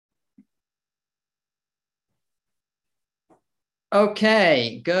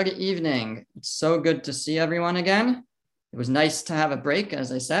Okay, good evening. It's so good to see everyone again. It was nice to have a break, as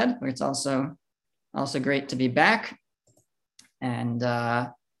I said, but it's also great to be back and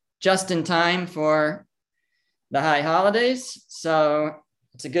just in time for the high holidays. So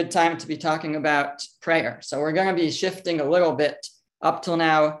it's a good time to be talking about prayer. So we're going to be shifting a little bit up till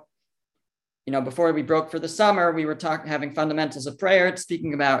now. Before we broke for the summer, we were having fundamentals of prayer,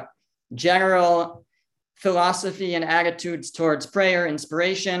 speaking about general philosophy and attitudes towards prayer,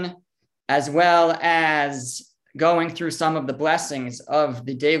 inspiration, as well as going through some of the blessings of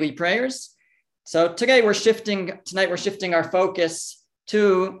the daily prayers. So tonight we're shifting our focus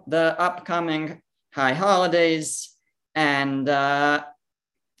to the upcoming high holidays. And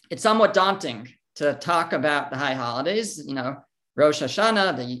it's somewhat daunting to talk about the high holidays, Rosh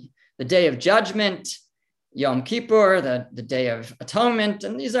Hashanah, the Day of Judgment, Yom Kippur, the Day of Atonement.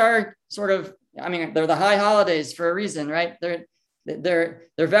 And these are they're the high holidays for a reason, right? They're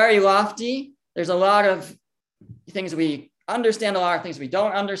very lofty. There's a lot of things we understand, a lot of things we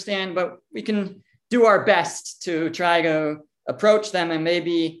don't understand, but we can do our best to try to approach them and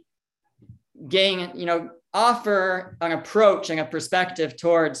maybe offer an approach and a perspective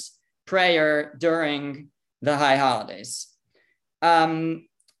towards prayer during the high holidays.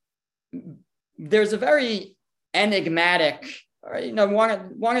 There's a very enigmatic,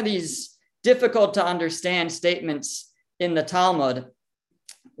 one of these difficult to understand statements in the Talmud,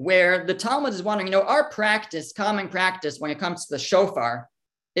 where the Talmud is wondering, our common practice when it comes to the shofar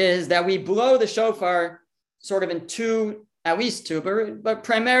is that we blow the shofar sort of in at least two, but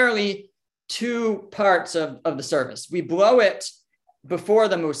primarily two parts of the service. We blow it before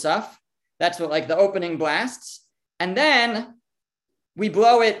the Musaf. That's what the opening blasts. And then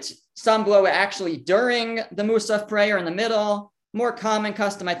some blow it actually during the Musaf prayer in the middle. More common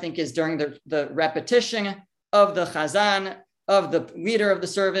custom, I think, is during the repetition of the chazan, of the leader of the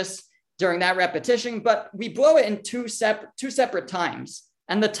service, during that repetition, but we blow it in two separate times.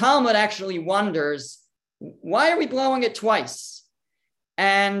 And the Talmud actually wonders, why are we blowing it twice?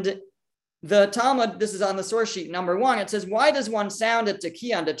 And the Talmud, this is on the source sheet number 1, it says, why does one sound a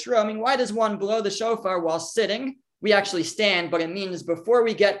tekiah and a trua? Why does one blow the shofar while sitting? We actually stand, but it means before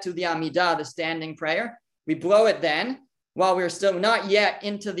we get to the Amidah, the standing prayer, we blow it then, while we're still not yet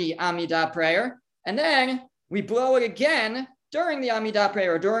into the Amidah prayer. And then we blow it again during the Amidah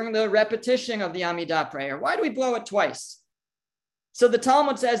prayer, or during the repetition of the Amidah prayer. Why do we blow it twice? So the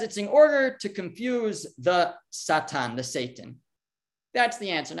Talmud says it's in order to confuse the Satan, the Satan. That's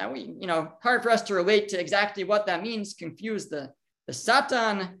the answer. Now, hard for us to relate to exactly what that means, confuse the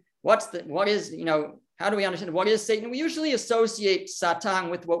Satan. How do we understand what is Satan? We usually associate Satan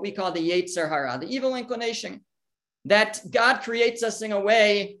with what we call the Yetzer Hara, the evil inclination, that God creates us in a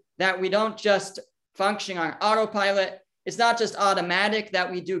way that we don't just function on autopilot. It's not just automatic that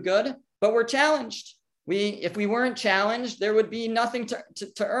we do good, but we're challenged. If we weren't challenged, there would be nothing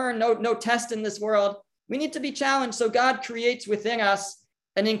to earn, no test in this world. We need to be challenged. So God creates within us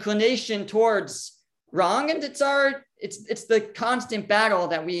an inclination towards wrong, and it's the constant battle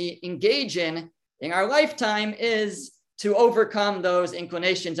that we engage in our lifetime, is to overcome those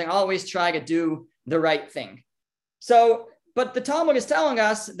inclinations and always try to do the right thing. So, but the Talmud is telling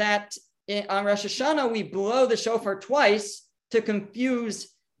us that on Rosh Hashanah, we blow the shofar twice to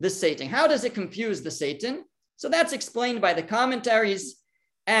confuse the Satan. How does it confuse the Satan? So that's explained by the commentaries.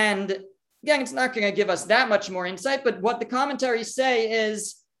 And again, it's not going to give us that much more insight, but what the commentaries say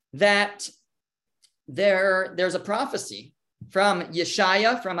is that there's a prophecy from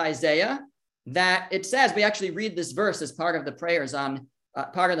Yeshaya, from Isaiah, that it says, we actually read this verse as part of the prayers on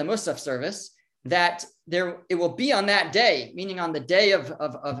part of the Musaf service, that it will be on that day, meaning on the day of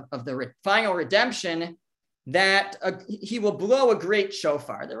the final redemption, that he will blow a great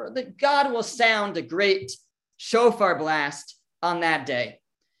shofar. God will sound a great shofar blast on that day.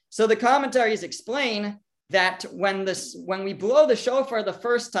 So the commentaries explain that when we blow the shofar the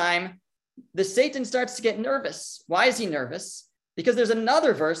first time, the Satan starts to get nervous. Why is he nervous? Because there's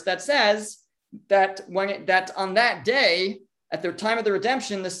another verse that says that on that day, at the time of the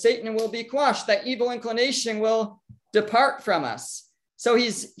redemption, the Satan will be quashed. That evil inclination will depart from us. So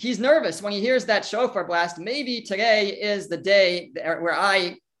he's nervous when he hears that shofar blast. Maybe today is the day where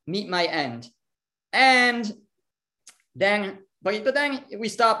I meet my end. And then, but then we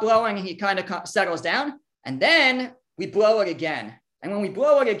stop blowing, and he kind of settles down. And then we blow it again. And when we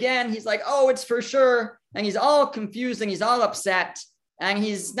blow it again, he's like, oh, it's for sure. And he's all confused and he's all upset. And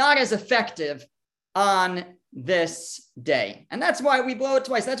he's not as effective on this day. And that's why we blow it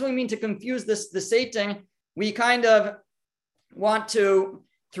twice. That's what we mean to confuse the Satan. We kind of want to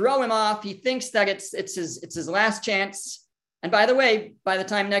throw him off. He thinks that it's his last chance. And by the way, by the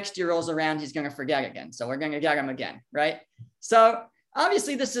time next year rolls around, he's going to forget again. So we're going to get him again, right? So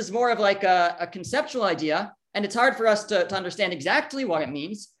obviously, this is more of like a conceptual idea, and it's hard for us to understand exactly what it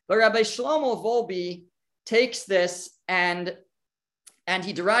means. But Rabbi Shlomo Wolbe takes this and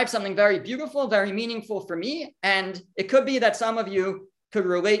he derives something very beautiful, very meaningful for me. And it could be that some of you could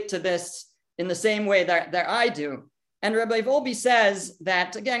relate to this in the same way that I do. And Rabbi Wolbe says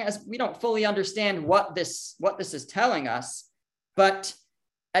that, again, as we don't fully understand what this is telling us, but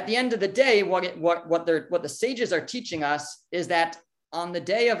at the end of the day, what the sages are teaching us is that on the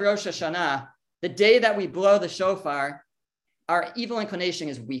day of Rosh Hashanah, the day that we blow the shofar, our evil inclination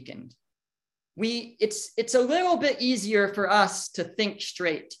is weakened. It's a little bit easier for us to think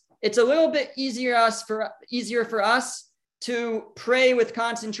straight. It's a little bit easier for us to pray with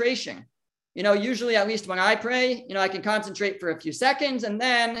concentration. Usually, at least when I pray, I can concentrate for a few seconds, and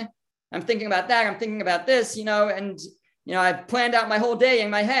then I'm thinking about that, I'm thinking about this, and I've planned out my whole day in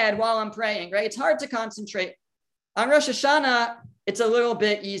my head while I'm praying, right? It's hard to concentrate. On Rosh Hashanah, it's a little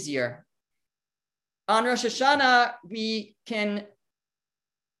bit easier. On Rosh Hashanah, we can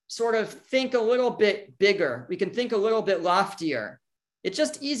sort of think a little bit bigger. We can think a little bit loftier. It's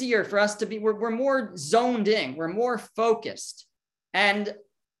just easier for us to be, we're more zoned in, we're more focused. And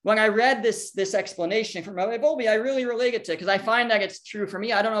when I read this explanation from Rabbi Wolbe, I really related to it because I find that it's true for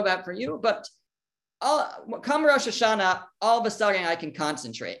me. I don't know about for you, but come Rosh Hashanah, all of a sudden I can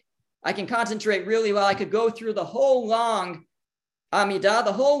concentrate. I can concentrate really well. I could go through the whole long Amidah,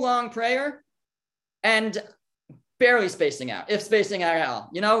 the whole long prayer, and barely spacing out, if spacing out at all.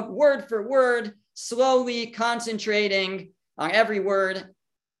 Word for word, slowly concentrating on every word.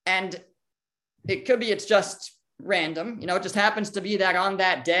 And it could be it's just random. It just happens to be that on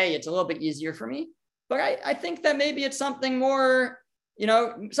that day, it's a little bit easier for me. But I think that maybe it's something more,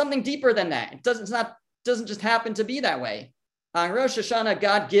 something deeper than that. It doesn't just happen to be that way. On Rosh Hashanah,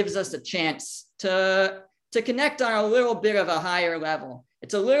 God gives us a chance to connect on a little bit of a higher level.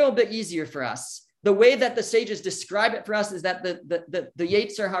 It's a little bit easier for us. The way that the sages describe it for us is that the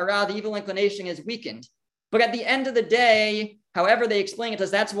Yetzer Hara, the evil inclination, is weakened. But at the end of the day, however they explain it to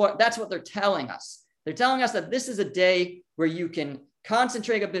us, that's what they're telling us. They're telling us that this is a day where you can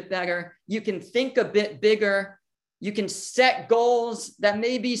concentrate a bit better, you can think a bit bigger, you can set goals that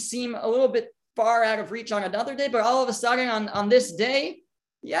maybe seem a little bit far out of reach on another day, but all of a sudden on this day,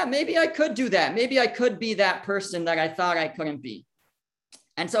 yeah, maybe I could do that. Maybe I could be that person that I thought I couldn't be.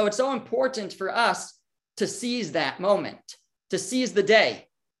 And so it's so important for us to seize that moment, to seize the day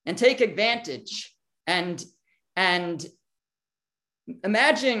and take advantage and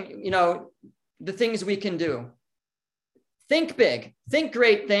imagine, the things we can do. Think big, think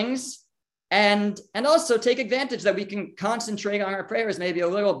great things, and also take advantage that we can concentrate on our prayers maybe a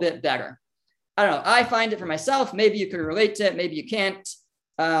little bit better. I don't know. I find it for myself. Maybe you can relate to it. Maybe you can't.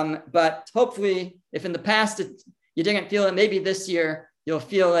 But hopefully, if in the past you didn't feel it, maybe this year you'll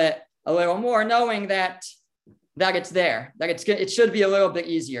feel it a little more, knowing that it's there, that it should be a little bit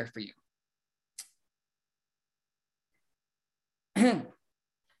easier for you.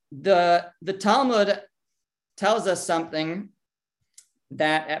 The Talmud tells us something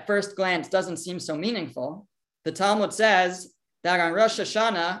that at first glance doesn't seem so meaningful. The Talmud says that on Rosh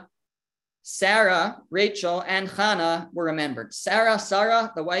Hashanah, Sarah, Rachel, and Hannah were remembered.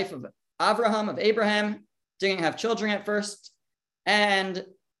 Sarah, the wife of Abraham, didn't have children at first, and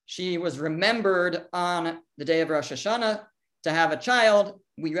she was remembered on the day of Rosh Hashanah to have a child.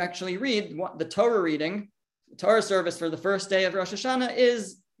 We actually read the Torah reading. The Torah service for the first day of Rosh Hashanah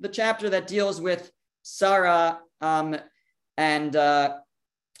is the chapter that deals with Sarah and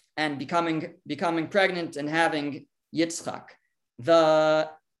becoming pregnant and having Yitzchak. The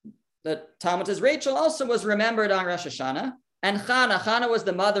Talmud says Rachel also was remembered on Rosh Hashanah, and Hannah was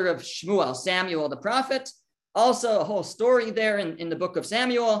the mother of Shmuel, Samuel the prophet. Also a whole story there in the book of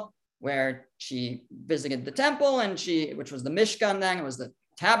Samuel where she visited the temple which was the Mishkan then, it was the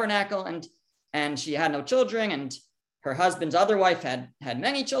tabernacle, and she had no children, and her husband's other wife had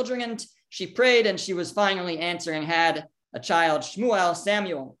many children, and she prayed and she was finally answered and had a child, Shmuel,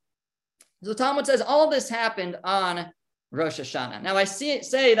 Samuel. So Talmud says all this happened on Rosh Hashanah. Now I say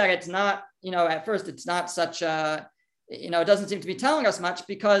that it's not, at first it's not such a, it doesn't seem to be telling us much,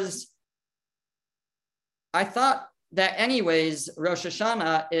 because I thought that anyways, Rosh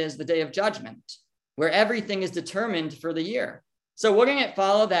Hashanah is the day of judgment, where everything is determined for the year. So wouldn't it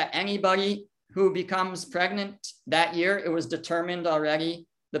follow that anybody who becomes pregnant that year, it was determined already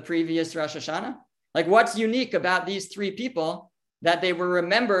the previous Rosh Hashanah? Like, what's unique about these three people that they were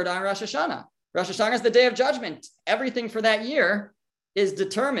remembered on Rosh Hashanah? Rosh Hashanah is the day of judgment. Everything for that year is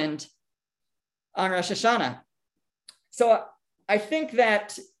determined on Rosh Hashanah. So I think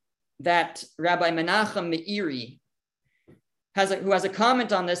that Rabbi Menachem Meiri who has a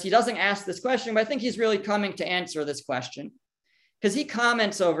comment on this. He doesn't ask this question, but I think he's really coming to answer this question, because he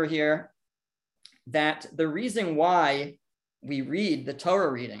comments over here that the reason why we read the Torah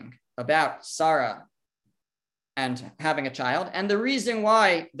reading about Sarah and having a child, and the reason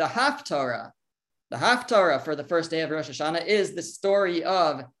why the Haftorah for the first day of Rosh Hashanah is the story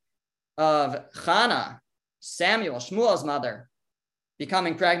of Hannah, Samuel, Shmuel's mother,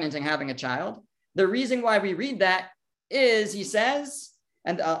 becoming pregnant and having a child. The reason why we read that is, he says,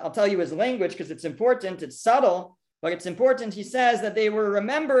 and I'll tell you his language because it's important, it's subtle, but it's important. He says that they were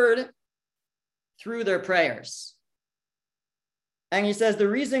remembered through their prayers. And he says the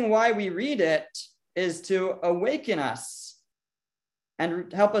reason why we read it is to awaken us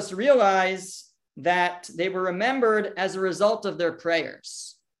and help us realize that they were remembered as a result of their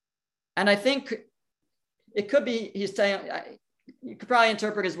prayers. And I think it could be, he's saying, you could probably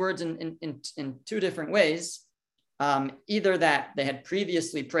interpret his words in two different ways. Either that they had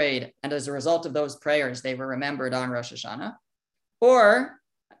previously prayed, and as a result of those prayers, they were remembered on Rosh Hashanah. Or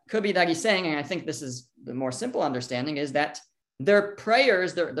could be that he's saying, and I think this is the more simple understanding, is that their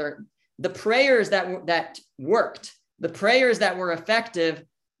prayers, the prayers that worked, the prayers that were effective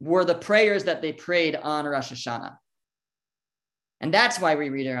were the prayers that they prayed on Rosh Hashanah. And that's why we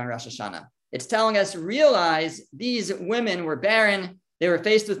read it on Rosh Hashanah. It's telling us, realize these women were barren. They were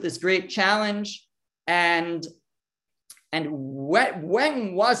faced with this great challenge. And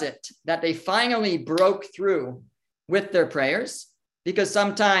when was it that they finally broke through with their prayers? Because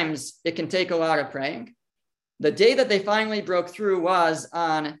sometimes it can take a lot of praying. The day that they finally broke through was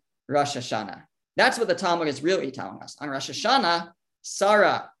on Rosh Hashanah. That's what the Talmud is really telling us. On Rosh Hashanah,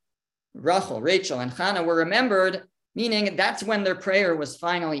 Sarah, Rachel, and Hannah were remembered, meaning that's when their prayer was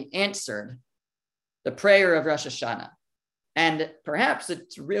finally answered, the prayer of Rosh Hashanah. And perhaps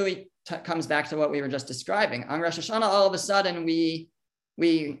it really comes back to what we were just describing. On Rosh Hashanah, all of a sudden, we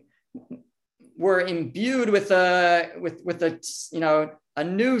were imbued with a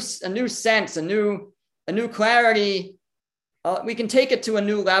new sense, a new clarity. We can take it to a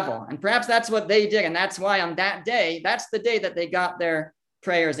new level, and perhaps that's what they did, and that's why on that day, that's the day that they got their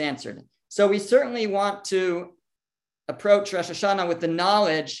prayers answered. So we certainly want to approach Rosh Hashanah with the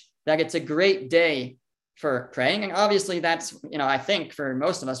knowledge that it's a great day for praying. And obviously that's, I think for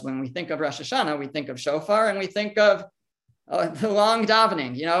most of us, when we think of Rosh Hashanah, we think of shofar and we think of the long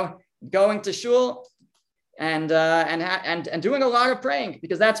davening, going to shul and doing a lot of praying,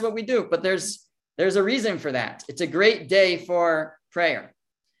 because that's what we do. But there's a reason for that. It's a great day for prayer.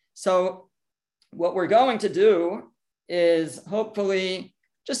 So what we're going to do is hopefully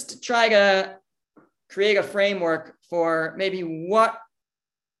just try to create a framework for maybe what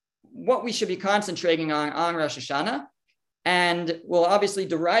we should be concentrating on Rosh Hashanah. And we'll obviously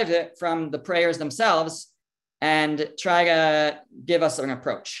derive it from the prayers themselves and try to give us an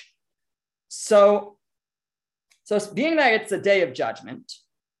approach. So being that it's a day of judgment,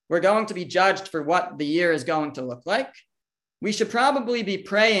 we're going to be judged for what the year is going to look like. We should probably be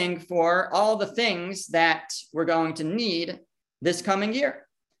praying for all the things that we're going to need this coming year.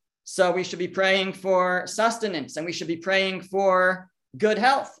 So we should be praying for sustenance, and we should be praying for good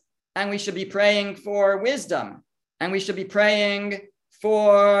health, and we should be praying for wisdom, and we should be praying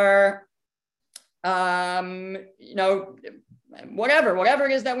for, whatever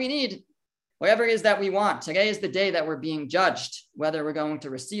it is that we need, whatever it is that we want. Today is the day that we're being judged, whether we're going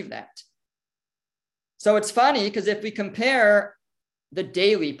to receive that. So it's funny, because if we compare the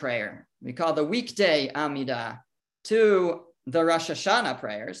daily prayer, we call the weekday Amidah, to the Rosh Hashanah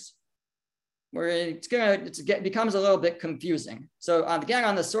prayers, where it becomes a little bit confusing. So again,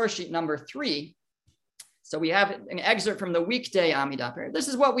 on the source sheet number 3, so we have an excerpt from the weekday Amidah prayer. This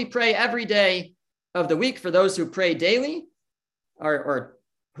is what we pray every day of the week for those who pray daily or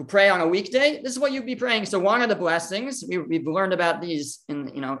who pray on a weekday. This is what you'd be praying. So one of the blessings, we've learned about these in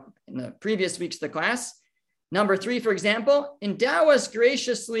the previous weeks of the class. Number 3, for example, endow us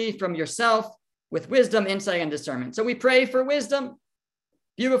graciously from yourself with wisdom, insight, and discernment. So we pray for wisdom.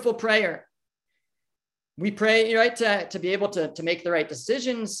 Beautiful prayer. We pray, to be able to make the right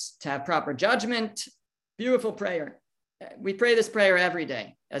decisions, to have proper judgment. Beautiful prayer. We pray this prayer every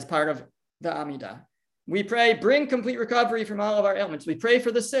day as part of the Amidah. We pray, bring complete recovery from all of our ailments. We pray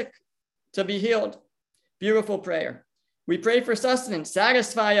for the sick to be healed. Beautiful prayer. We pray for sustenance.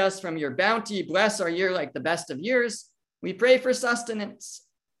 Satisfy us from your bounty. Bless our year like the best of years. We pray for sustenance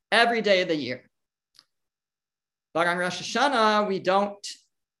every day of the year. But on Rosh Hashanah, we don't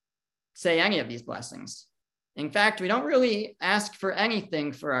say any of these blessings. In fact, we don't really ask for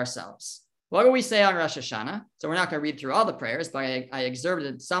anything for ourselves. What do we say on Rosh Hashanah? So we're not going to read through all the prayers, but I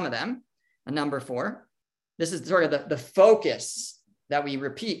excerpted some of them. And number 4, this is sort of the focus that we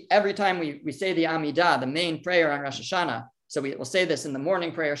repeat every time we say the Amidah, the main prayer on Rosh Hashanah. So we'll say this in the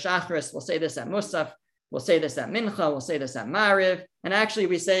morning prayer, Shacharis. We'll say this at Musaf. We'll say this at Mincha. We'll say this at Mariv. And actually,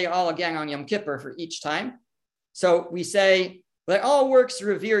 we say all again on Yom Kippur for each time. So we say, let all works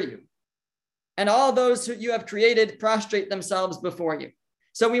revere you, and all those who you have created prostrate themselves before you.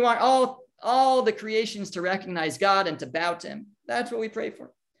 So we want all the creations to recognize God and to bow to him. That's what we pray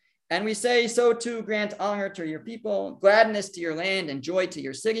for. And we say, so too grant honor to your people, gladness to your land, and joy to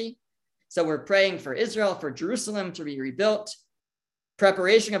your city. So we're praying for Israel, for Jerusalem to be rebuilt,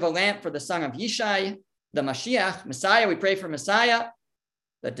 preparation of a lamp for the son of Yishai, the Mashiach, Messiah. We pray for Messiah,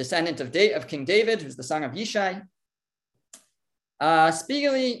 the descendant of King David, who's the son of Yishai.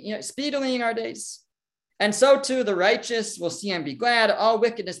 Speedily in our days. And so too the righteous will see and be glad. All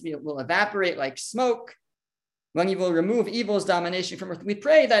wickedness will evaporate like smoke when you will remove evil's domination from earth. We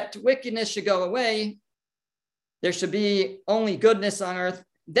pray that wickedness should go away. There should be only goodness on earth.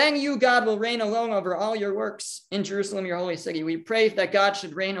 Then you, God, will reign alone over all your works in Jerusalem, your holy city. We pray that God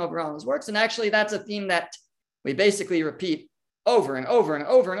should reign over all his works. And actually, that's a theme that we basically repeat over and over and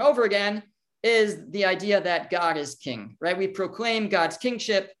over and over again, is the idea that God is king, right? We proclaim God's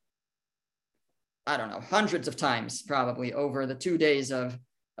kingship, I don't know, hundreds of times probably over the 2 days of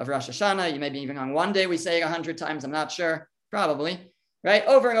Rosh Hashanah. Maybe even on one day we say it 100 times, I'm not sure, probably, right?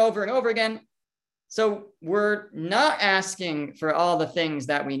 Over and over and over again. So we're not asking for all the things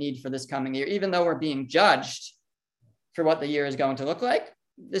that we need for this coming year, even though we're being judged for what the year is going to look like.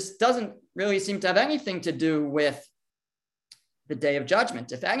 This doesn't really seem to have anything to do with the day of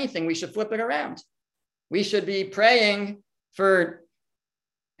judgment. If anything, we should flip it around. We should be praying for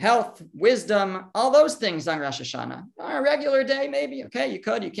health, wisdom, all those things on Rosh Hashanah. On a regular day, maybe, okay, you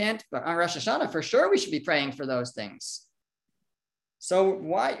could, you can't, but on Rosh Hashanah, for sure, we should be praying for those things. So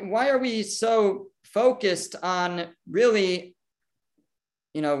why are we so focused on really,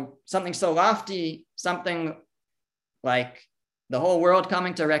 something so lofty, something like the whole world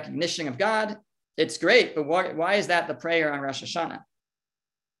coming to recognition of God? It's great, but why is that the prayer on Rosh Hashanah?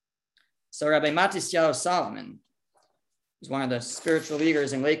 So Rabbi Matisyahu Solomon is one of the spiritual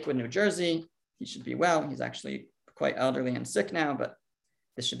leaders in Lakewood, New Jersey. He should be well. He's actually quite elderly and sick now, but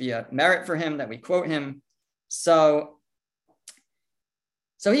this should be a merit for him that we quote him. So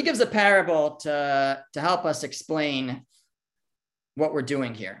he gives a parable to help us explain what we're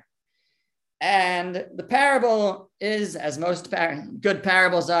doing here. And the parable is, as most good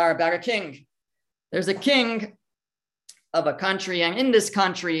parables are, about a king. There's a king of a country, and in this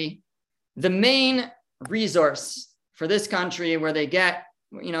country, the main resource for this country, where they get,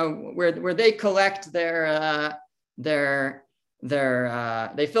 where they collect they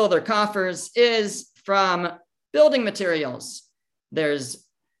fill their coffers, is from building materials. There's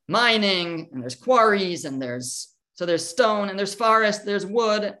mining, and there's quarries, and there's stone, and there's forest, there's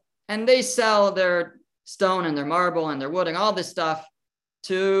wood, and they sell their stone and their marble and their wood and all this stuff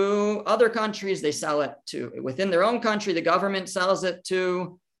to other countries. They sell it to within their own country. The government sells it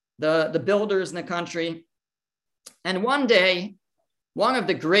to the builders in the country. And one day, one of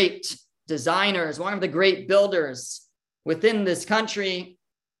the great designers, one of the great builders within this country,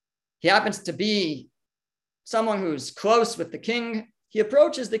 he happens to be someone who's close with the king. He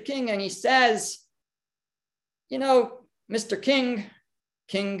approaches the king and he says, Mr. King,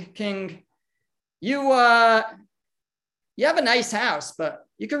 you have a nice house, but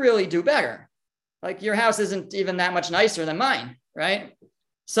you could really do better. Like, your house isn't even that much nicer than mine, right?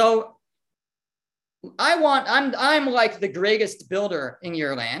 So I'm like the greatest builder in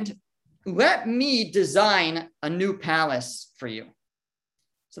your land. Let me design a new palace for you.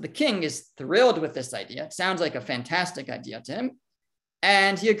 So the king is thrilled with this idea. It sounds like a fantastic idea to him.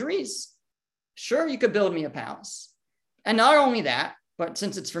 And he agrees. Sure, you could build me a palace. And not only that, but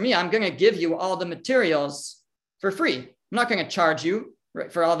since it's for me, I'm going to give you all the materials for free. I'm not going to charge you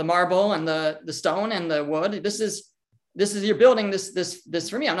for all the marble and the stone and the wood. This is you're building this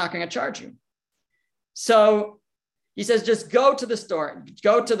for me. I'm not going to charge you. So he says, just go to the store.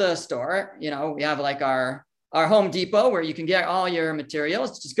 We have like our Home Depot where you can get all your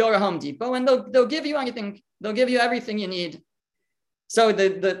materials. Just go to Home Depot and they'll give you anything. They'll give you everything you need. So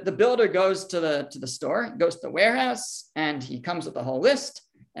the builder goes to the store, goes to the warehouse, and he comes with a whole list.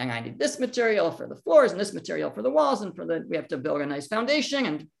 And I need this material for the floors and this material for the walls, and we have to build a nice foundation,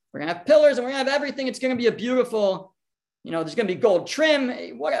 and we're gonna have pillars, and we're gonna have everything. It's gonna be a beautiful, there's gonna be gold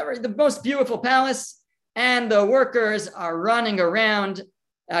trim, whatever, the most beautiful palace. And the workers are running around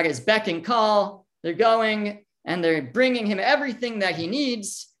at his beck and call. They're going and they're bringing him everything that he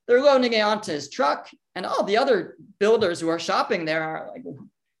needs. they're loading it onto his truck, and all the other builders who are shopping there are like,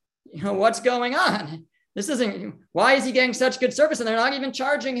 what's going on? Why is he getting such good service? And they're not even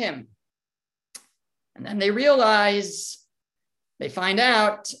charging him. And then they find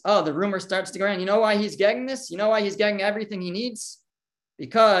out, the rumor starts to go around. You know why he's getting this? You know why he's getting everything he needs?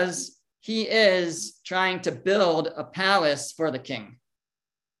 Because he is trying to build a palace for the king.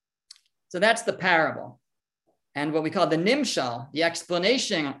 So that's the parable. And what we call the nimshal, the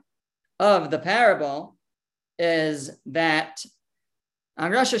explanation of the parable, is that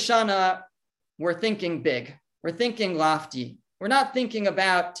on Rosh Hashanah, we're thinking big. We're thinking lofty. We're not thinking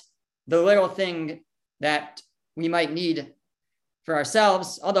about the little thing that we might need for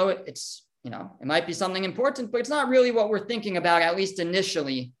ourselves, although it might be something important, but it's not really what we're thinking about, at least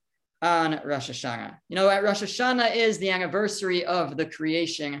initially, on Rosh Hashanah. At Rosh Hashanah is the anniversary of the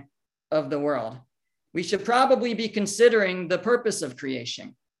creation of the world. We should probably be considering the purpose of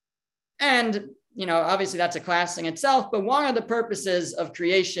creation. And, obviously that's a class in itself, but one of the purposes of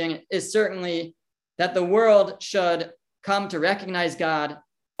creation is certainly that the world should come to recognize God,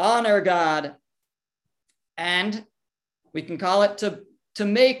 honor God, and we can call it to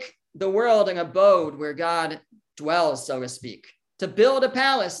make the world an abode where God dwells, so to speak, to build a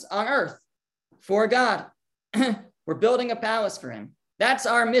palace on earth for God. We're building a palace for him. That's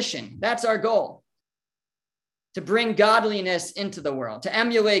our mission. That's our goal, to bring godliness into the world, to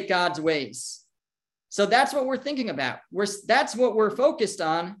emulate God's ways. So that's what we're thinking about. That's what we're focused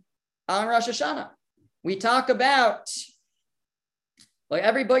on Rosh Hashanah. We talk about,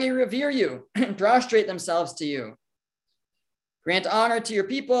 everybody revere you, prostrate themselves to you. Grant honor to your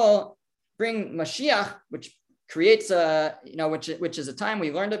people, bring Mashiach, which creates which is a time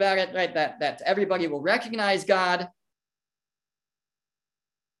we learned about it, right? That everybody will recognize God.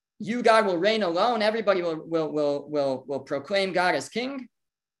 You, God, will reign alone. Everybody will proclaim God as king.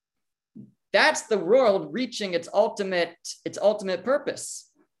 That's the world reaching its ultimate purpose.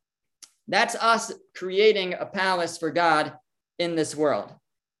 That's us creating a palace for God in this world.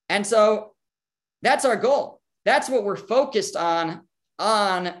 And so that's our goal. That's what we're focused on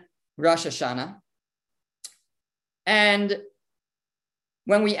Rosh Hashanah. And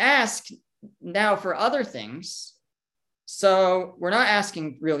when we ask now for other things, so we're not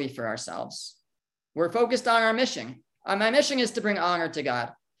asking really for ourselves. We're focused on our mission. My mission is to bring honor to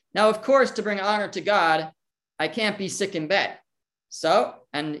God. Now, of course, to bring honor to God, I can't be sick in bed. So,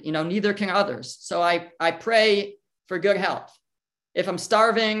 and neither can others. So I pray for good health. If I'm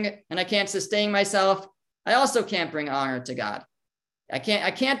starving and I can't sustain myself, I also can't bring honor to God. I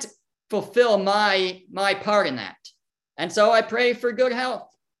can't fulfill my part in that. And so I pray for good health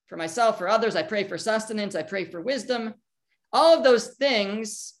for myself, for others. I pray for sustenance. I pray for wisdom. All of those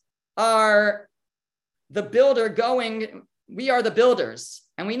things are the builder going. We are the builders,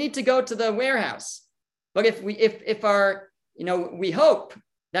 and we need to go to the warehouse. But if we hope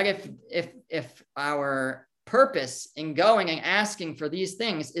that if our purpose in going and asking for these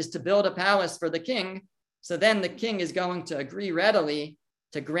things is to build a palace for the king, so then the king is going to agree readily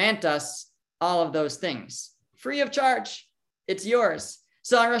to grant us all of those things free of charge. It's yours.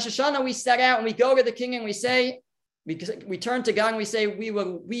 So on Rosh Hashanah, we set out and we go to the king and we say, because we turn to God and we say,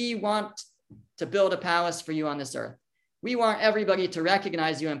 we want to build a palace for you on this earth. We want everybody to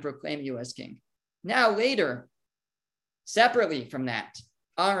recognize you and proclaim you as king. Now later, separately from that,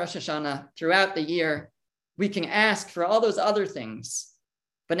 on Rosh Hashanah, throughout the year, we can ask for all those other things.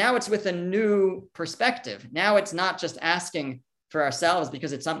 But now it's with a new perspective. Now it's not just asking for ourselves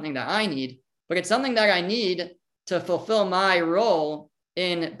because it's something that I need, but it's something that I need to fulfill my role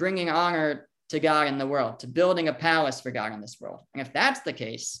in bringing honor to God in the world, to building a palace for God in this world. And if that's the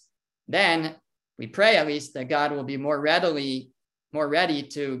case, then we pray at least that God will be more ready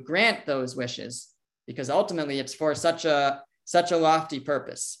to grant those wishes, because ultimately it's for such a lofty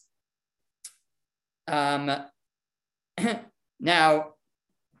purpose. Now,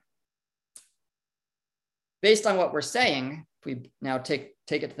 based on what we're saying, if we now take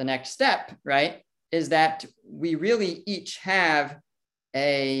it to the next step, right, is that we really each have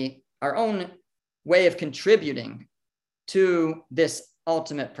our own way of contributing to this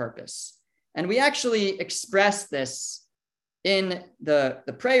ultimate purpose. And we actually express this in the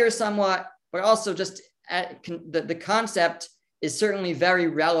prayer somewhat, but also just the concept is certainly very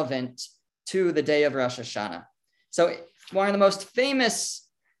relevant to the day of Rosh Hashanah. So one of the most famous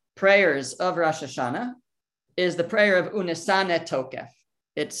prayers of Rosh Hashanah is the prayer of Unesane Tokef.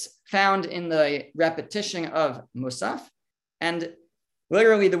 It's found in the repetition of Musaf, and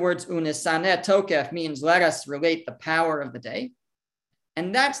literally the words Unesane Tokef means let us relate the power of the day.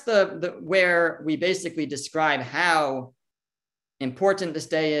 And that's the where we basically describe how important this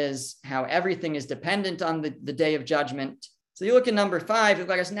day is, how everything is dependent on the day of judgment. So you look at number 5,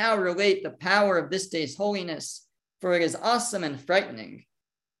 let us now relate the power of this day's holiness, for it is awesome and frightening.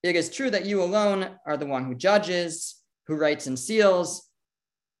 It is true that you alone are the one who judges, who writes and seals.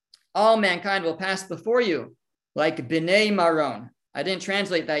 All mankind will pass before you like B'nai Maron. I didn't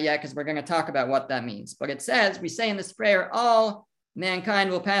translate that yet because we're going to talk about what that means. But it says, we say in this prayer, all mankind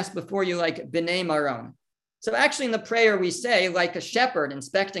will pass before you like B'nai Maron. So actually in the prayer we say, like a shepherd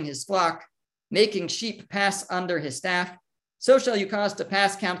inspecting his flock, making sheep pass under his staff, so shall you cause to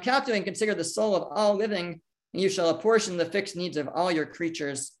pass, count, calculate, and consider the soul of all living, and you shall apportion the fixed needs of all your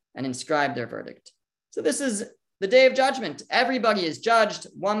creatures and inscribe their verdict. So this is the day of judgment. Everybody is judged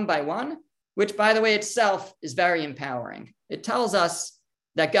one by one, which, by the way, itself is very empowering. It tells us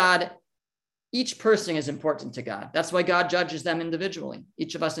that God, each person is important to God. That's why God judges them individually,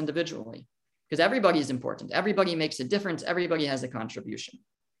 each of us individually, because everybody is important. Everybody makes a difference. Everybody has a contribution.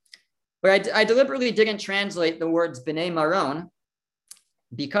 But I deliberately didn't translate the words B'nai Maron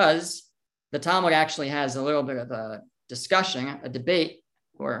because the Talmud actually has a little bit of a discussion, a debate,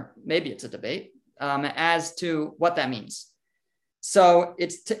 or maybe it's a debate, as to what that means. So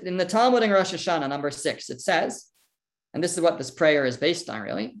it's in the Talmud in Rosh Hashanah, number 6, it says, and this is what this prayer is based on,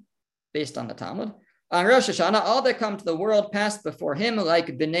 really, based on the Talmud. On Rosh Hashanah, all that come to the world passed before him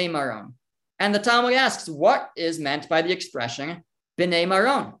like B'nai Maron. And the Talmud asks, what is meant by the expression B'nai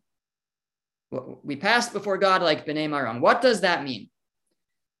Maron? We passed before God like B'nai Maron. What does that mean?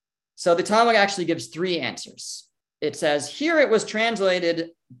 So the Talmud actually gives 3 answers. It says, here it was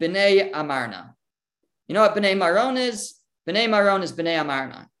translated B'nai Amarna. You know what B'nai Maron is? B'nai Maron is B'nai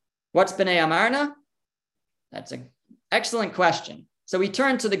Amarna. What's B'nai Amarna? That's an excellent question. So we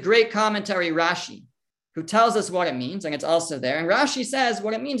turn to the great commentary Rashi, who tells us what it means, and it's also there. And Rashi says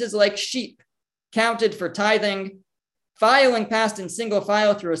what it means is like sheep, counted for tithing, filing past in single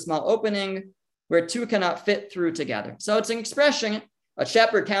file through a small opening, where 2 cannot fit through together. So it's an expression, a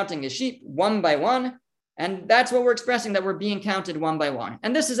shepherd counting his sheep one by one, and that's what we're expressing, that we're being counted one by one.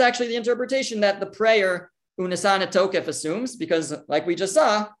 And this is actually the interpretation that the prayer Unisana Tokef assumes, because like we just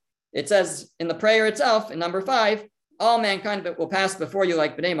saw, it says in the prayer itself, in number 5, all mankind will pass before you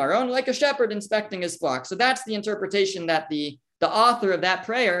like B'nai Maron, like a shepherd inspecting his flock. So that's the interpretation that the author of that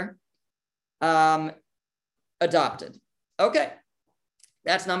prayer adopted. Okay,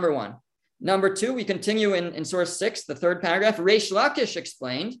 that's number 1. Number 2, we continue in source 6, the 3rd paragraph. Reish Lakish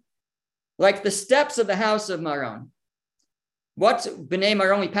explained, like the steps of the house of Maron. What's B'nai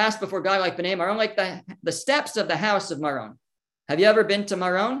Maron? We passed before God like B'nai Maron, like the steps of the house of Maron. Have you ever been to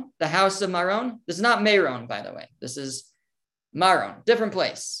Maron, the house of Maron? This is not Meron, by the way. This is Maron, different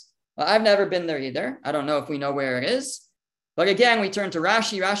place. Well, I've never been there either. I don't know if we know where it is. But again, we turn to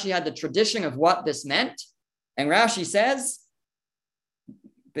Rashi. Rashi had the tradition of what this meant. And Rashi says,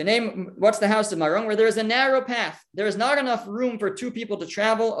 what's the house of Maron? Where there is a narrow path. There is not enough room for 2 people to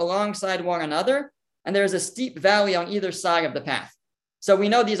travel alongside one another. And there is a steep valley on either side of the path. So we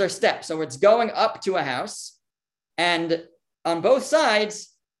know these are steps. So it's going up to a house. And on both sides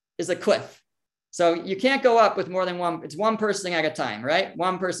is a cliff. So you can't go up with more than one. It's one person at a time, right?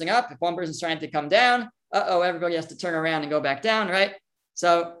 One person up. If one person's trying to come down, everybody has to turn around and go back down, right?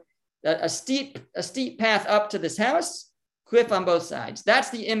 So a steep path up to this house, cliff on both sides. That's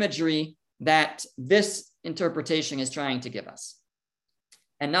the imagery that this interpretation is trying to give us.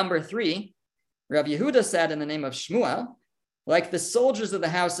 And number 3, Rav Yehuda said in the name of Shmuel, like the soldiers of the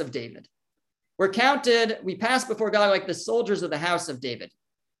house of David. We're counted, we pass before God like the soldiers of the house of David.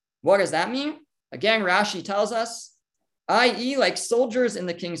 What does that mean? Again, Rashi tells us, i.e. like soldiers in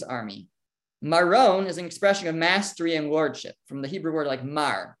the king's army. Maron is an expression of mastery and lordship from the Hebrew word like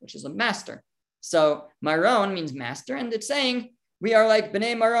mar, which is a master. So Maron means master, and it's saying we are like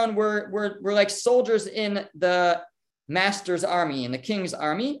B'nai Maron, we're like soldiers in the master's army, in the king's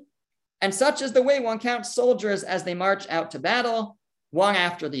army. And such is the way one counts soldiers as they march out to battle, one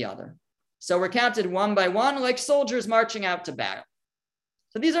after the other. So we're counted one by one, like soldiers marching out to battle.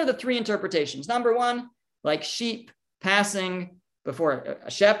 So these are the 3 interpretations. Number 1, like sheep passing before a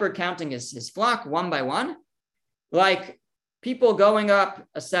shepherd counting his flock one by one, like people going up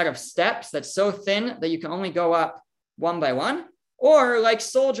a set of steps that's so thin that you can only go up one by one, or like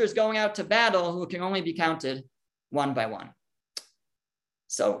soldiers going out to battle who can only be counted one by one.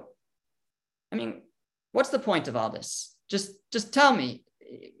 So, I mean, what's the point of all this? Just tell me.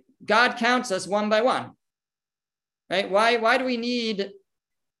 God counts us one by one, right? Why do we need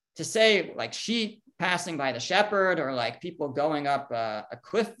to say like sheep passing by the shepherd, or like people going up a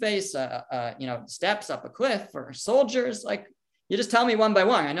cliff face, steps up a cliff, or soldiers? Like, you just tell me one by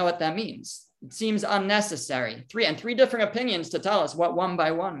one. I know what that means. It seems unnecessary. Three different opinions to tell us what 1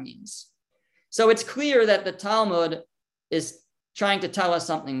 by 1 means. So it's clear that the Talmud is trying to tell us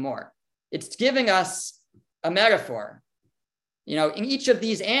something more. It's giving us a metaphor. In each of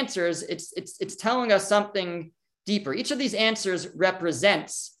these answers, it's telling us something deeper. Each of these answers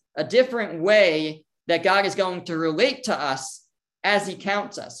represents a different way that God is going to relate to us as he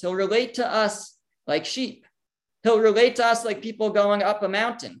counts us. He'll relate to us like sheep. He'll relate to us like people going up a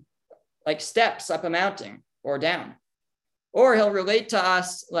mountain, like steps up a mountain or down. Or he'll relate to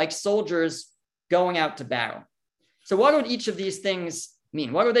us like soldiers going out to battle. So what would each of these things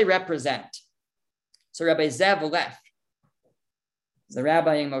mean? What do they represent? So Rabbi Zev Leff, the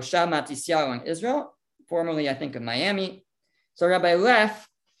rabbi in Moshe Matisyahu in Israel, formerly, I think, of Miami. So Rabbi Leff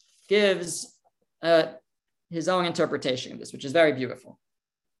gives his own interpretation of this, which is very beautiful.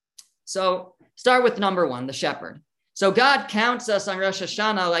 So start with number 1, the shepherd. So God counts us on Rosh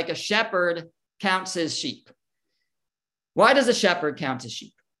Hashanah like a shepherd counts his sheep. Why does a shepherd count his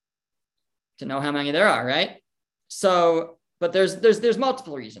sheep? To know how many there are, right? So, but there's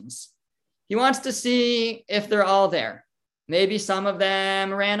multiple reasons. He wants to see if they're all there. Maybe some of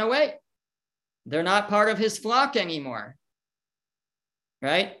them ran away. They're not part of his flock anymore,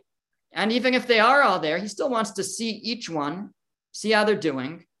 right? And even if they are all there, he still wants to see each one, see how they're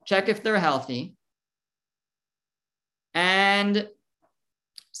doing, check if they're healthy, and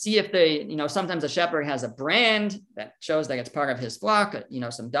see if they, sometimes a shepherd has a brand that shows that it's part of his flock,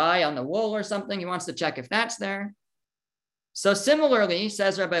 some dye on the wool or something. He wants to check if that's there. So similarly,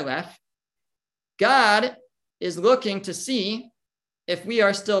 says Rabbi Leff, God is looking to see if we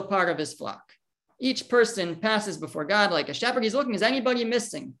are still part of his flock. Each person passes before God like a shepherd. He's looking, is anybody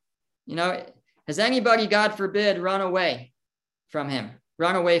missing? Has anybody, God forbid, run away from him,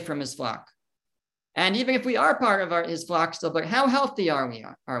 run away from his flock? And even if we are part of his flock still, but how healthy are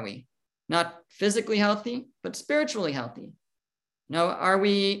we? Not physically healthy, but spiritually healthy. Have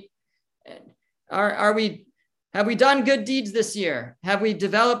we done good deeds this year? Have we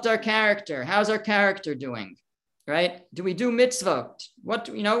developed our character? How's our character doing? Right? Do we do mitzvot?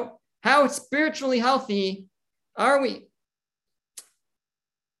 How spiritually healthy are we?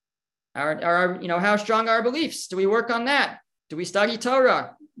 How strong are our beliefs? Do we work on that? Do we study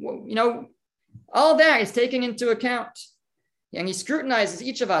Torah? All that is taken into account. And he scrutinizes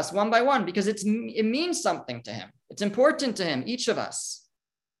each of us 1 by 1 because it means something to him. It's important to him, each of us.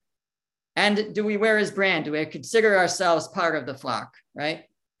 And do we wear his brand? Do we consider ourselves part of the flock, right?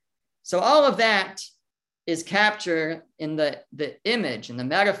 So all of that is captured in the image and the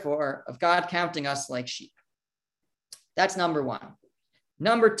metaphor of God counting us like sheep. That's number 1.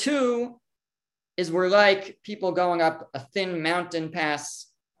 Number 2 is we're like people going up a thin mountain pass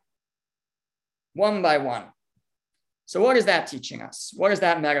 1 by 1. So what is that teaching us? What does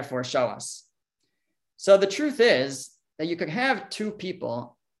that metaphor show us? So the truth is that you could have 2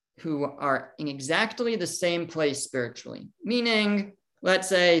 people who are in exactly the same place spiritually, meaning, let's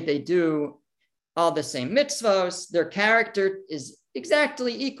say they do all the same mitzvos, their character is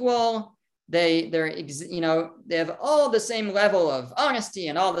exactly equal, they have all the same level of honesty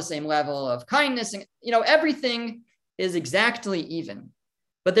and all the same level of kindness, and everything is exactly even.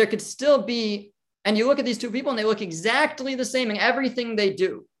 But there could still be, and you look at these 2 people and they look exactly the same in everything they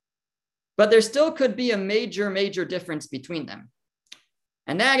do, but there still could be a major difference between them.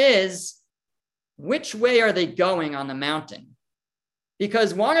 And that is, which way are they going on the mountain?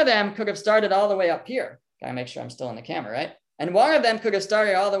 Because one of them could have started all the way up here. Gotta make sure I'm still in the camera, right? And one of them could have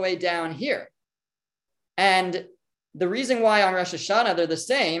started all the way down here. And the reason why on Rosh Hashanah they're the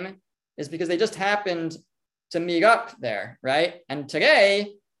same is because they just happened to meet up there, right? And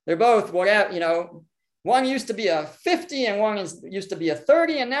today they're both, one used to be a 50 and one used to be a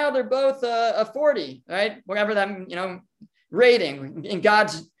 30, and now they're both a 40, right? Whatever that, rating in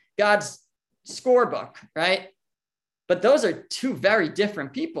God's scorebook, right? But those are 2 very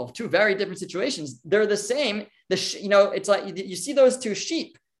different people, 2 very different situations. They're the same. It's like you see those 2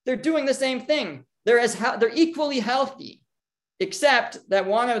 sheep. They're doing the same thing. They're equally healthy, except that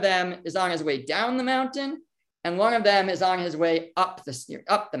one of them is on his way down the mountain, and one of them is on his way up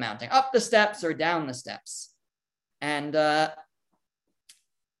the mountain, up the steps or down the steps. And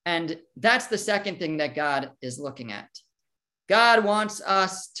that's the second thing that God is looking at. God wants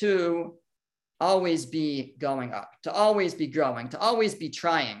us to always be going up, to always be growing, to always be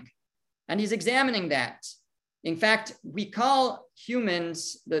trying. And he's examining that. In fact, we call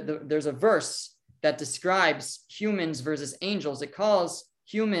humans, there's a verse that describes humans versus angels. It calls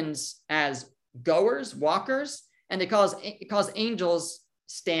humans as goers, walkers, and it calls angels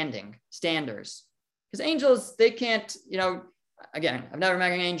standers. Because angels, they can't, again, I've never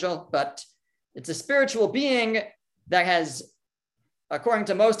met an angel, but It's a spiritual being that has, according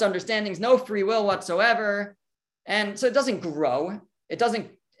to most understandings, no free will whatsoever. And so it doesn't grow. It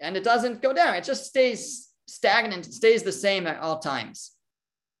doesn't go down. It just stays stagnant. It stays the same at all times.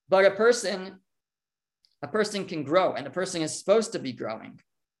 But a person can grow, and a person is supposed to be growing.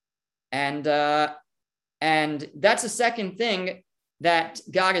 And that's the second thing that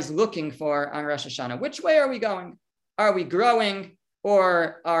God is looking for on Rosh Hashanah. Which way are we going? Are we growing,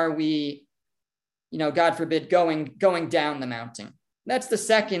 or are we, God forbid, going down the mountain? That's the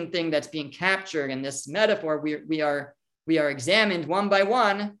second thing that's being captured in this metaphor. We are examined one by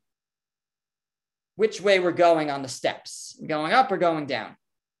one, which way we're going on the steps, going up or going down.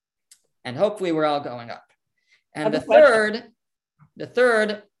 And hopefully we're all going up. And the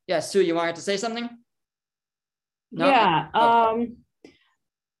third, yes, Sue, you wanted to say something? No? Yeah. Okay.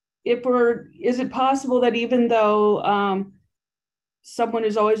 Is it possible that even though someone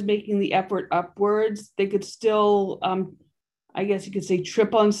is always making the effort upwards, they could still, I guess you could say,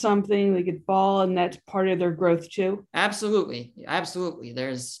 trip on something, they could fall, and that's part of their growth too? Absolutely.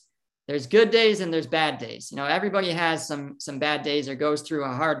 There's good days and there's bad days. Everybody has some bad days or goes through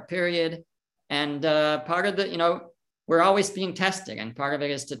a hard period. And part of we're always being tested, and part of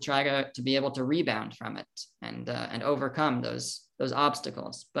it is to try to be able to rebound from it and overcome those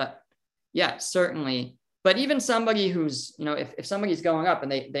obstacles. But yeah, certainly. But even somebody who's, if somebody's going up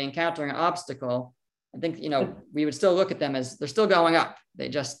and they encounter an obstacle, I think, we would still look at them as they're still going up. They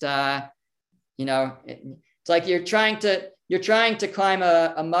just, it's like you're trying to climb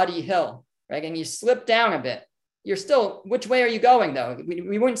a muddy hill, right? And you slip down a bit. You're still, which way are you going though?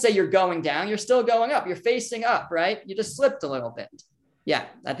 We wouldn't say you're going down. You're still going up. You're facing up, right? You just slipped a little bit. Yeah,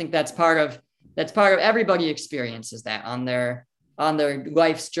 I think that's part of everybody experiences that on their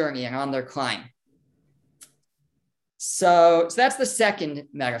life's journey and on their climb. So that's the second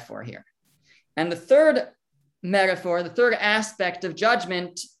metaphor here. And the third metaphor, the third aspect of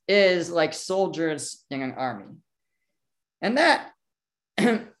judgment is like soldiers in an army. And that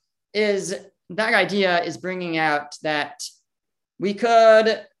idea is bringing out that we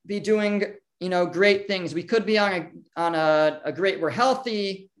could be doing, great things. We could be on a great, we're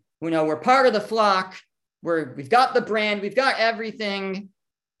healthy, we're part of the flock, we've got the brand, we've got everything,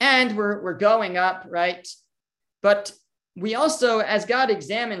 and we're going up, right? But we also, as God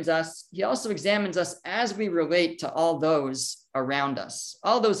examines us, he also examines us as we relate to all those around us,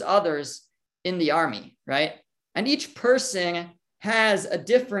 all those others in the army, right? And each person has a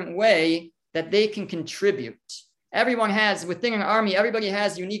different way that they can contribute. Everyone has, within an army, everybody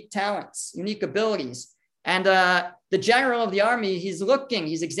has unique talents, unique abilities. And the general of the army, he's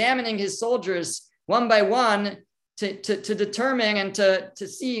examining his soldiers one by one to determine and to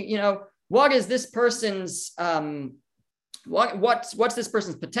see, what is this person's, what's this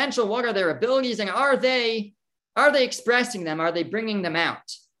person's potential? What are their abilities? And are they expressing them? Are they bringing them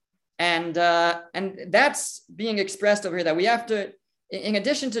out? And that's being expressed over here, that we have to, in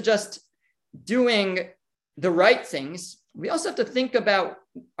addition to just doing the right things, we also have to think about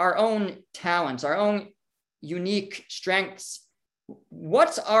our own talents, our own unique strengths.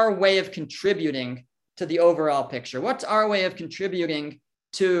 What's our way of contributing to the overall picture? What's our way of contributing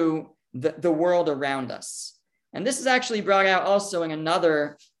to the world around us? And this is actually brought out also in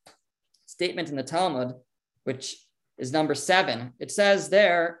another statement in the Talmud, which is number 7. It says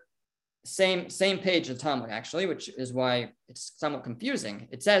there, same page of the Talmud actually, which is why it's somewhat confusing.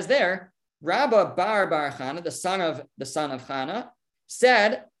 It says there, Rabba Bar Chana, the son of Chana,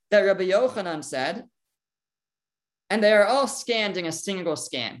 said that Rabbi Yochanan said, and they are all scanned in a single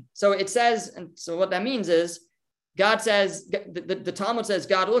scan. So it says, and so what that means is, God says, the Talmud says,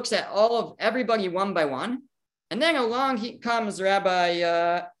 God looks at everybody one by one, and then along comes Rabbi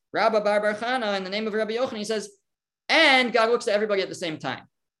Bar Chana in the name of Rabbi Yochanan. He says, and God looks at everybody at the same time.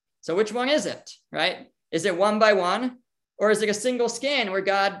 So which one is it, right? Is it one by one? Or is it a single scan where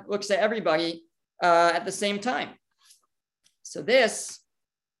God looks at everybody at the same time? So this,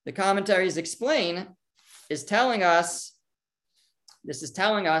 the commentaries explain, is telling us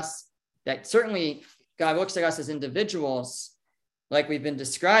that certainly God looks at us as individuals, like we've been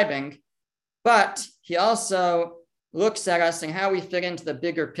describing, but he also looks at us and how we fit into the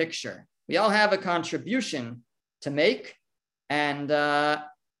bigger picture. We all have a contribution to make, and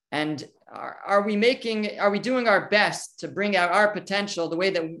are we doing our best to bring out our potential, the way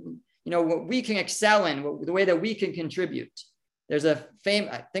that, what we can excel in, the way that we can contribute? There's I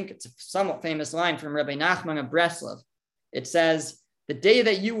think it's a somewhat famous line from Rabbi Nachman of Breslov. It says, the day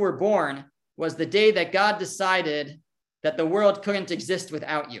that you were born was the day that God decided that the world couldn't exist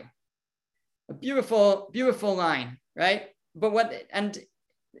without you. A beautiful, beautiful line, right? But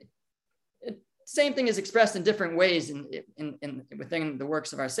same thing is expressed in different ways within the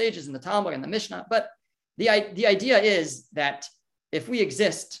works of our sages in the Talmud and the Mishnah. But the idea is that if we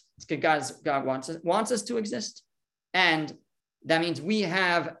exist, God wants us to exist. And that means we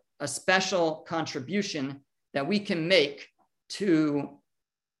have a special contribution that we can make to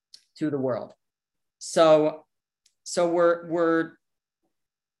the world. So we're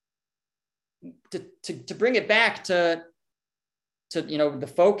to bring it back to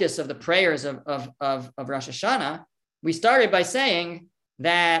the focus of the prayers of Rosh Hashanah. We started by saying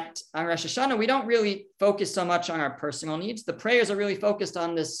that on Rosh Hashanah, we don't really focus so much on our personal needs. The prayers are really focused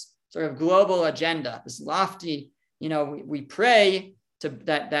on this sort of global agenda, this lofty, we pray to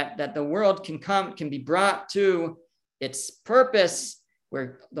that the world can be brought to its purpose,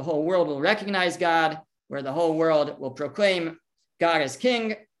 where the whole world will recognize God, where the whole world will proclaim God as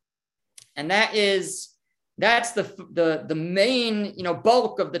King. And that's the main,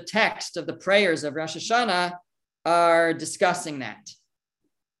 bulk of the text of the prayers of Rosh Hashanah are discussing that.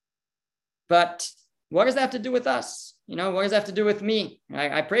 But what does that have to do with us? What does that have to do with me?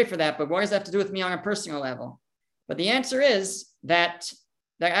 I pray for that, but what does that have to do with me on a personal level? But the answer is that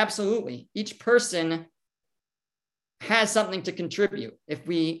absolutely each person has something to contribute. If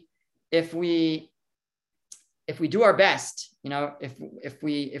we do our best,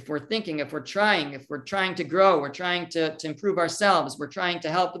 if we're thinking, if we're trying to grow, we're trying to improve ourselves, we're trying to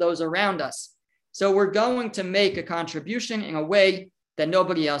help those around us. So we're going to make a contribution in a way that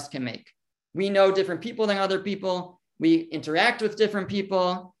nobody else can make. We know different people than other people. We interact with different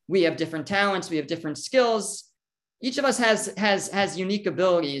people. We have different talents. We have different skills. Each of us has unique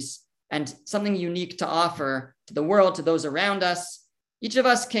abilities and something unique to offer to the world, to those around us. Each of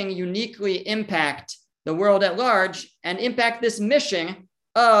us can uniquely impact the world at large and impact this mission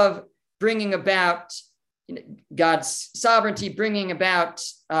of bringing about God's sovereignty, bringing about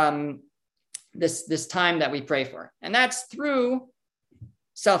this time that we pray for. And that's through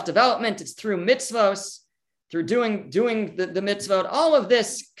self-development. It's through mitzvos, through doing the mitzvot. All of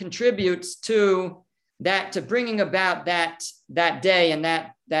this contributes to bringing about that day and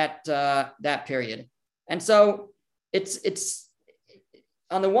that period. And so it's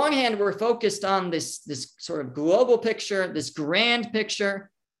on the one hand, we're focused on this sort of global picture, this grand picture.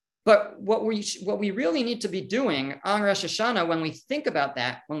 But what we really need to be doing on Rosh Hashanah, when we think about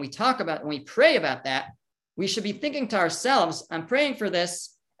that, when we talk about, when we pray about that, we should be thinking to ourselves, I'm praying for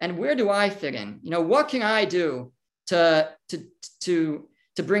this, and where do I fit in? What can I do to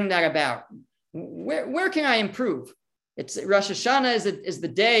bring that about? Where can I improve? It's Rosh Hashanah is the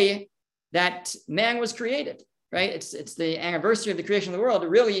day that man was created, right? It's the anniversary of the creation of the world.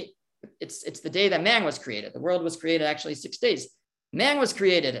 Really, it's the day that man was created. The world was created actually 6 days. Man was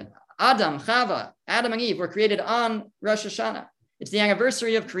created. Adam, Chava, Adam and Eve were created on Rosh Hashanah. It's the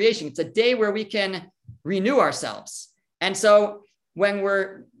anniversary of creation. It's a day where we can renew ourselves. And so when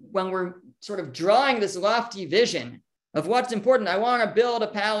we're sort of drawing this lofty vision of what's important, I want to build a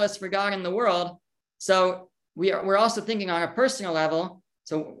palace for God in the world. So we're also thinking on a personal level.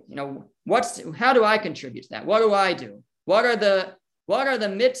 So how do I contribute to that? What do I do? What are the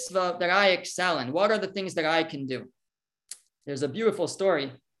mitzvah that I excel in? What are the things that I can do? There's a beautiful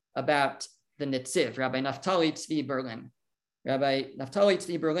story about the Nitziv, Rabbi Naftali Tzvi Berlin. Rabbi Naftali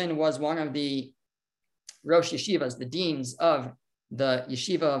Tzvi Berlin was one of the Rosh Yeshivas, the deans of the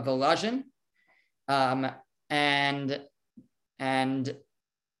Yeshiva of Volozhin. And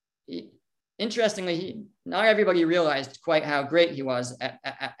interestingly, not everybody realized quite how great he was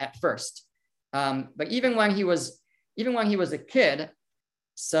at first. But even when he was a kid,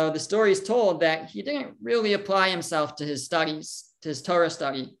 so the story is told that he didn't really apply himself to his studies, to his Torah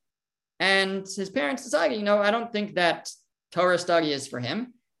study. And his parents decided, I don't think that Torah study is for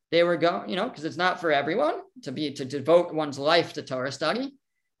him. They were going, because it's not for everyone to devote one's life to Torah study.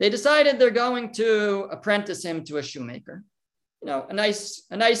 They decided they're going to apprentice him to a shoemaker. A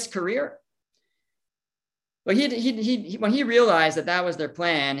nice career. But he when he realized that was their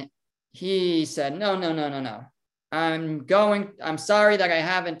plan, he said, no. I'm sorry that I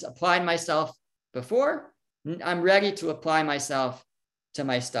haven't applied myself before. I'm ready to apply myself to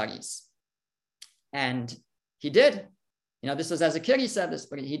my studies. And he did. This was as a kid, he said this,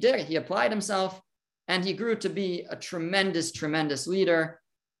 but he did. He applied himself and he grew to be a tremendous, tremendous leader,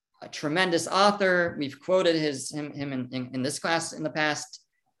 a tremendous author. We've quoted him in this class in the past,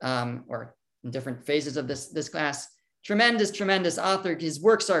 or in different phases of this class. Tremendous, tremendous author. His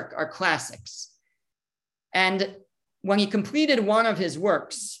works are classics. And when he completed one of his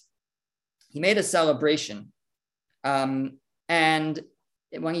works, he made a celebration. And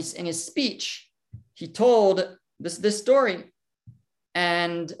when he's in his speech, he told this story.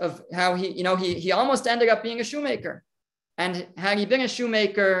 and of how he almost ended up being a shoemaker. And had he been a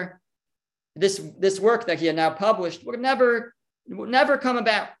shoemaker, this work that he had now published would never come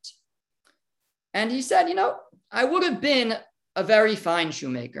about. And he said, I would have been a very fine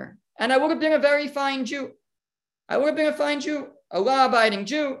shoemaker, and I would have been a very fine Jew. I would have been a fine Jew, a law-abiding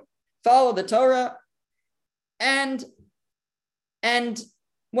Jew, follow the Torah. And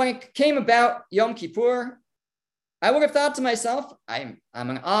when it came about Yom Kippur, I would have thought to myself, I'm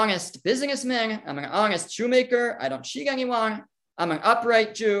an honest businessman. I'm an honest shoemaker. I don't cheat anyone. I'm an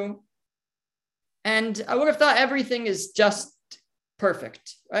upright Jew. And I would have thought everything is just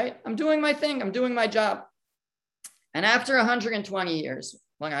perfect, right? I'm doing my thing. I'm doing my job. And after 120 years,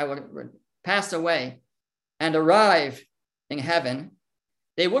 when I would pass away and arrive in heaven,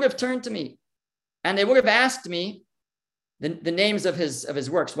 they would have turned to me and they would have asked me the names of his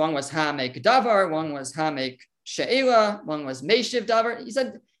works. One was Hamek Davar, one was Hamek She'ela, one was Meshiv Davar. He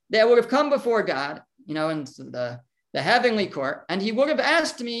said they would have come before God, in the heavenly court, and he would have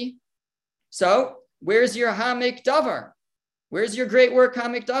asked me, so where's your Hamek Davar? Where's your great work,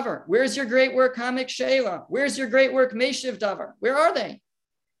 Hamek Davar? Where's your great work, Hamek She'ela? Where's your great work, Meshiv Davar? Where are they?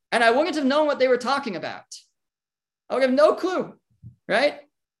 And I wouldn't have known what they were talking about. I would have no clue, right?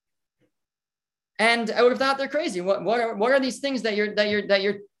 And I would have thought they're crazy. What are these things that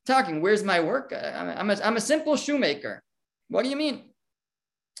you're talking? Where's my work? I'm a simple shoemaker. What do you mean?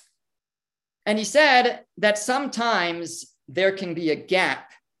 And he said that sometimes there can be a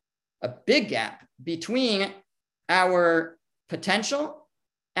gap, a big gap between our potential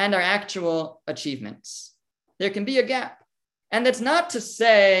and our actual achievements. There can be a gap. And that's not to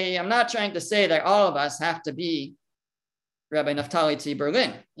say, I'm not trying to say that all of us have to be Rabbi Naftali T.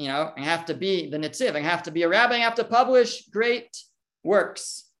 Berlin, and have to be the Netziv, and have to be a rabbi, and have to publish great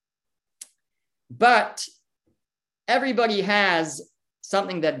works. But everybody has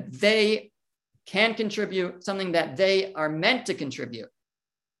something that they can contribute, something that they are meant to contribute.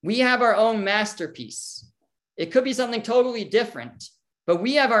 We have our own masterpiece. It could be something totally different, but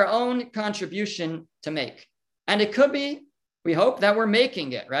we have our own contribution to make. And it could be, we hope that we're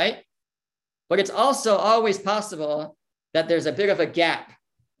making it, right? But it's also always possible that there's a bit of a gap.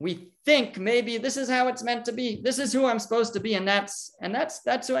 We think maybe this is how it's meant to be. This is who I'm supposed to be. And that's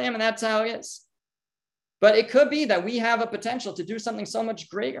who I am. And that's how it is. But it could be that we have a potential to do something so much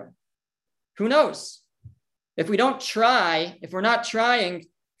greater. Who knows? If we don't try, if we're not trying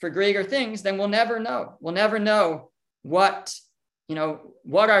for greater things, then we'll never know. We'll never know what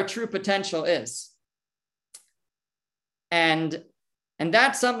our true potential is. And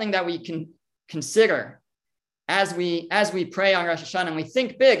that's something that we can consider as we pray on Rosh Hashanah, and we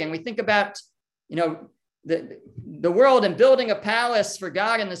think big, and we think about, the world and building a palace for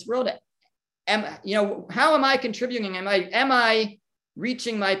God in this world. How am I contributing? Am I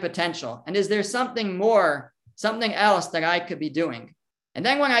reaching my potential? And is there something more, something else that I could be doing? And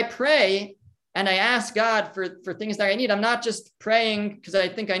then when I pray and I ask God for things that I need, I'm not just praying because I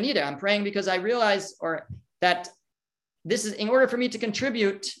think I need it. I'm praying because I realize that this is in order for me to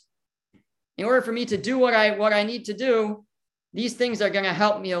contribute. In order for me to do what I need to do, these things are going to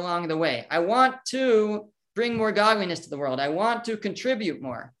help me along the way. I want to bring more godliness to the world. I want to contribute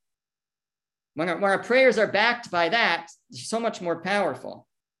more. When our prayers are backed by that, it's so much more powerful.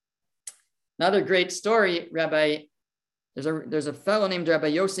 Another great story, there's a fellow named Rabbi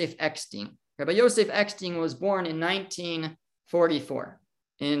Yosef Eckstein. Rabbi Yosef Eckstein was born in 1944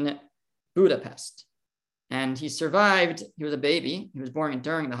 in Budapest. And he survived, he was a baby, he was born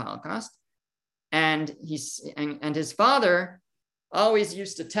during the Holocaust. And his father always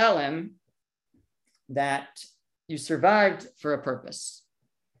used to tell him that you survived for a purpose,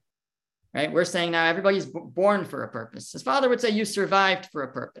 right? We're saying now everybody's born for a purpose. His father would say you survived for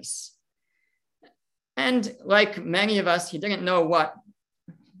a purpose. And like many of us, he didn't know what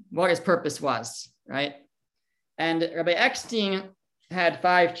his purpose was, right? And Rabbi Eckstein had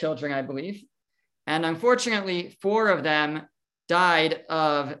 5 children, I believe. And unfortunately, 4 of them died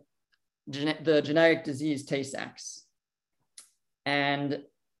of the genetic disease Tay-Sachs. And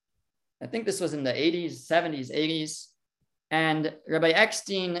I think this was in the 80s, 70s, 80s. And Rabbi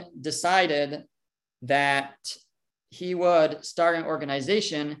Eckstein decided that he would start an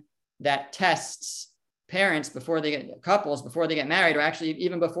organization that tests parents couples before they get married, or actually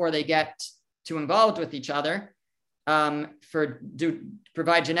even before they get too involved with each other,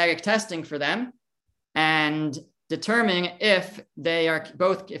 provide genetic testing for them and determine if they are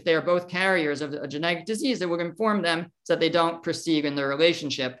both carriers of a genetic disease that would inform them so that they don't proceed in their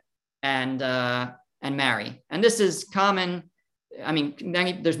relationship and marry. And this is common I mean,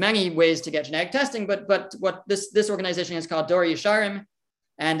 there's many ways to get genetic testing, but what this organization is called Dor Yesharim,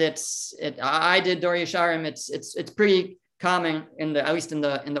 and I did Dor Yesharim. It's pretty common at least in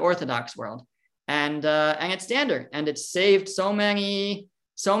the Orthodox world, and it's standard, and it's saved so many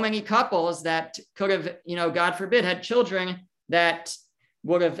couples that could have, God forbid, had children that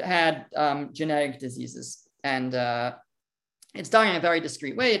would have had genetic diseases, and it's done in a very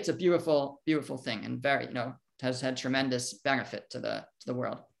discreet way. It's a beautiful thing, and very, has had tremendous benefit to the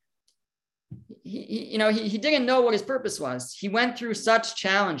world. He didn't know what his purpose was. He went through such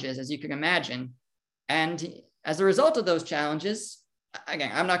challenges, as you can imagine. And as a result of those challenges,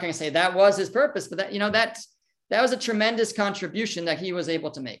 again, I'm not going to say that was his purpose, but that was a tremendous contribution that he was able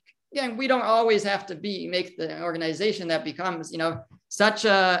to make. Again, we don't always have to make the organization that becomes, such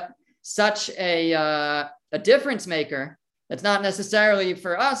a difference maker. That's not necessarily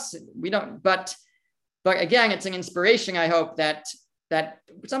for us. We don't, but again, it's an inspiration, I hope, that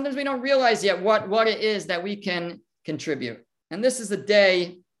sometimes we don't realize yet what it is that we can contribute. And this is a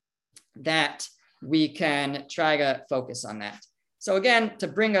day that we can try to focus on that. So again, to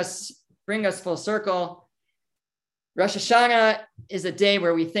bring us full circle, Rosh Hashanah is a day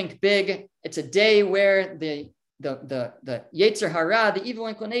where we think big. It's a day where the Yetzer Hara, the evil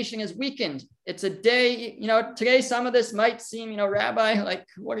inclination, is weakened. It's a day, today some of this might seem, Rabbi, like,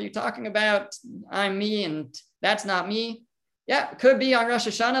 what are you talking about? I'm me and that's not me. Yeah, it could be on Rosh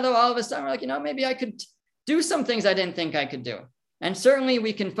Hashanah, though, all of a sudden we're like, maybe I could do some things I didn't think I could do. And certainly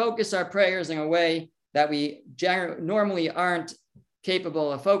we can focus our prayers in a way that we normally aren't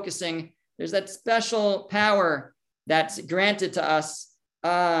capable of focusing. There's that special power that's granted to us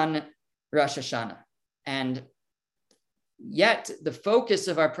on Rosh Hashanah. And yet the focus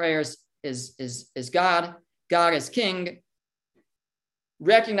of our prayers is God. God is King,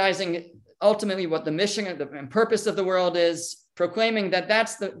 recognizing ultimately what the mission and purpose of the world is, proclaiming that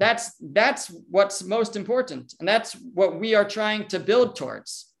that's what's most important, and that's what we are trying to build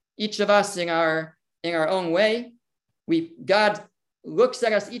towards. Each of us in our own way. God looks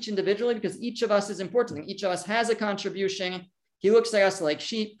at us each individually because each of us is important, and each of us has a contribution. He looks at us like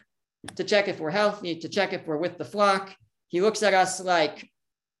sheep to check if we're healthy, to check if we're with the flock. He looks at us like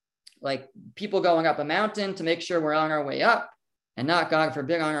people going up a mountain to make sure we're on our way up and not, God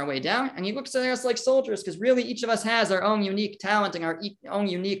forbid, on our way down. And he looks at us like soldiers because really each of us has our own unique talent and our own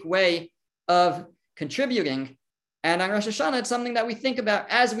unique way of contributing. And on Rosh Hashanah, it's something that we think about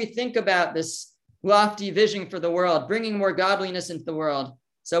as we think about this lofty vision for the world, bringing more godliness into the world.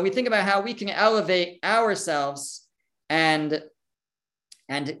 So we think about how we can elevate ourselves. And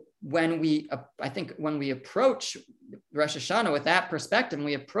when we approach Rosh Hashanah with that perspective, and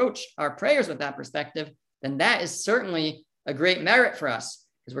we approach our prayers with that perspective, then that is certainly a great merit for us,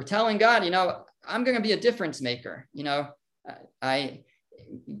 because we're telling God, I'm going to be a difference maker. I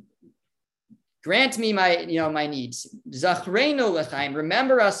grant me my needs. Zachreinu l'chaim,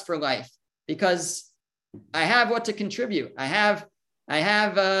 remember us for life, because I have what to contribute. I'm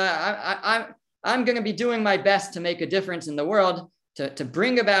going to be doing my best to make a difference in the world, to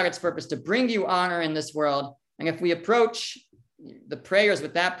bring about its purpose, to bring you honor in this world. And if we approach the prayers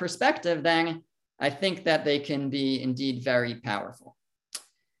with that perspective, then I think that they can be indeed very powerful.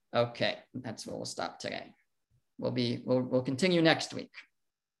 Okay, that's where we'll stop today. We'll continue next week.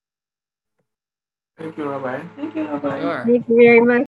 Thank you, Rabbi. Thank you, Rabbi. Sure. Thank you very much.